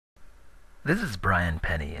This is Brian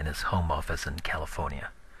Penny in his home office in California.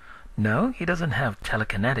 No, he doesn't have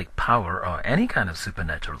telekinetic power or any kind of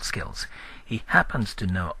supernatural skills. He happens to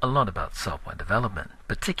know a lot about software development,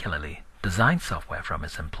 particularly design software from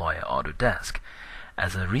his employer Autodesk.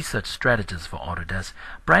 As a research strategist for Autodesk,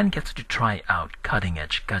 Brian gets to try out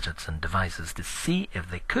cutting-edge gadgets and devices to see if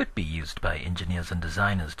they could be used by engineers and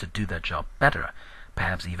designers to do their job better,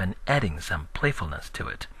 perhaps even adding some playfulness to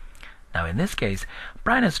it. Now in this case,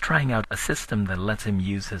 Brian is trying out a system that lets him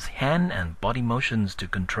use his hand and body motions to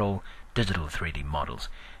control digital 3D models,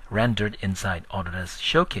 rendered inside Autodesk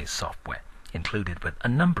Showcase software, included with a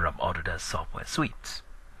number of Autodesk software suites.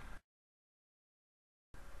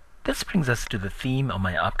 This brings us to the theme of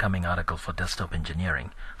my upcoming article for Desktop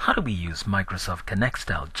Engineering. How do we use Microsoft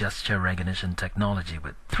Kinect-style gesture recognition technology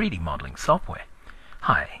with 3D modeling software?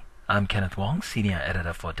 Hi, I'm Kenneth Wong, Senior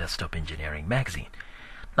Editor for Desktop Engineering magazine.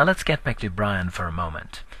 Now let's get back to Brian for a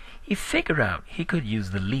moment. He figured out he could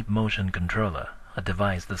use the Leap Motion Controller, a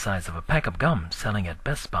device the size of a pack of gum selling at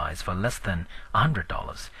Best Buys for less than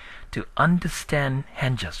 $100, to understand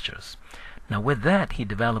hand gestures. Now with that, he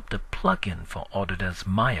developed a plugin for Autodesk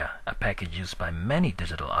Maya, a package used by many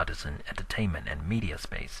digital artists in entertainment and media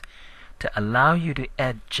space, to allow you to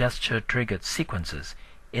add gesture-triggered sequences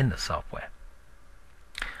in the software.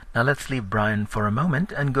 Now let's leave Brian for a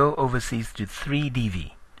moment and go overseas to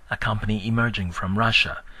 3DV, a company emerging from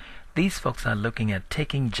Russia. These folks are looking at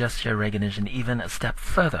taking gesture recognition even a step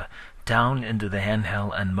further down into the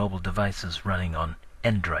handheld and mobile devices running on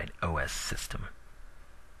Android OS system.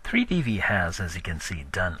 3DV has, as you can see,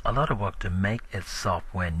 done a lot of work to make its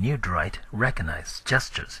software Nudroid recognize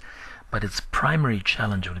gestures, but its primary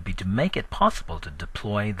challenge would be to make it possible to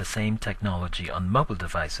deploy the same technology on mobile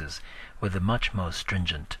devices with a much more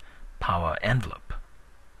stringent power envelope.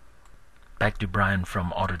 Back to Brian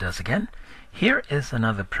from Autodesk again. Here is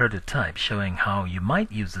another prototype showing how you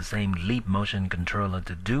might use the same Leap Motion Controller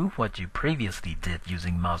to do what you previously did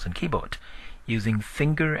using mouse and keyboard, using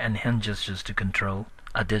finger and hand gestures to control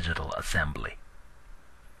a digital assembly.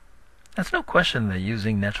 There's no question that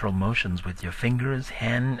using natural motions with your fingers,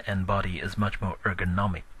 hand, and body is much more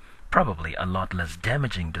ergonomic, probably a lot less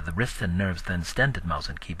damaging to the wrists and nerves than standard mouse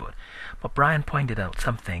and keyboard. But Brian pointed out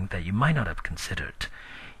something that you might not have considered.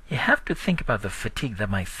 You have to think about the fatigue that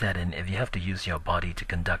might set in if you have to use your body to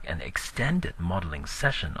conduct an extended modeling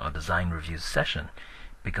session or design review session,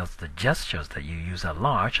 because the gestures that you use are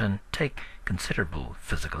large and take considerable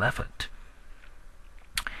physical effort.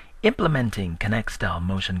 Implementing Kinect-style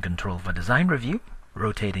motion control for design review,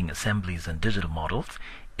 rotating assemblies and digital models,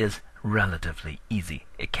 is relatively easy.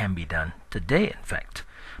 It can be done today, in fact.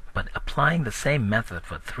 But applying the same method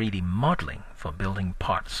for 3D modeling for building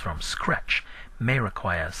parts from scratch may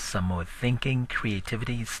require some more thinking,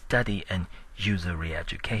 creativity, study, and user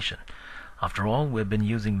re-education. After all, we've been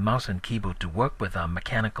using mouse and keyboard to work with our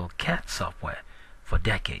mechanical CAD software for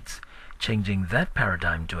decades. Changing that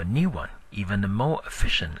paradigm to a new one, even a more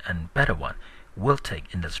efficient and better one, will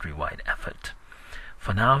take industry-wide effort.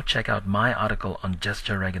 For now, check out my article on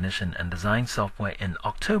gesture recognition and design software in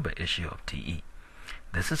October issue of TE.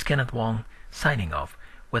 This is Kenneth Wong, signing off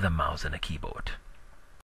with a mouse and a keyboard.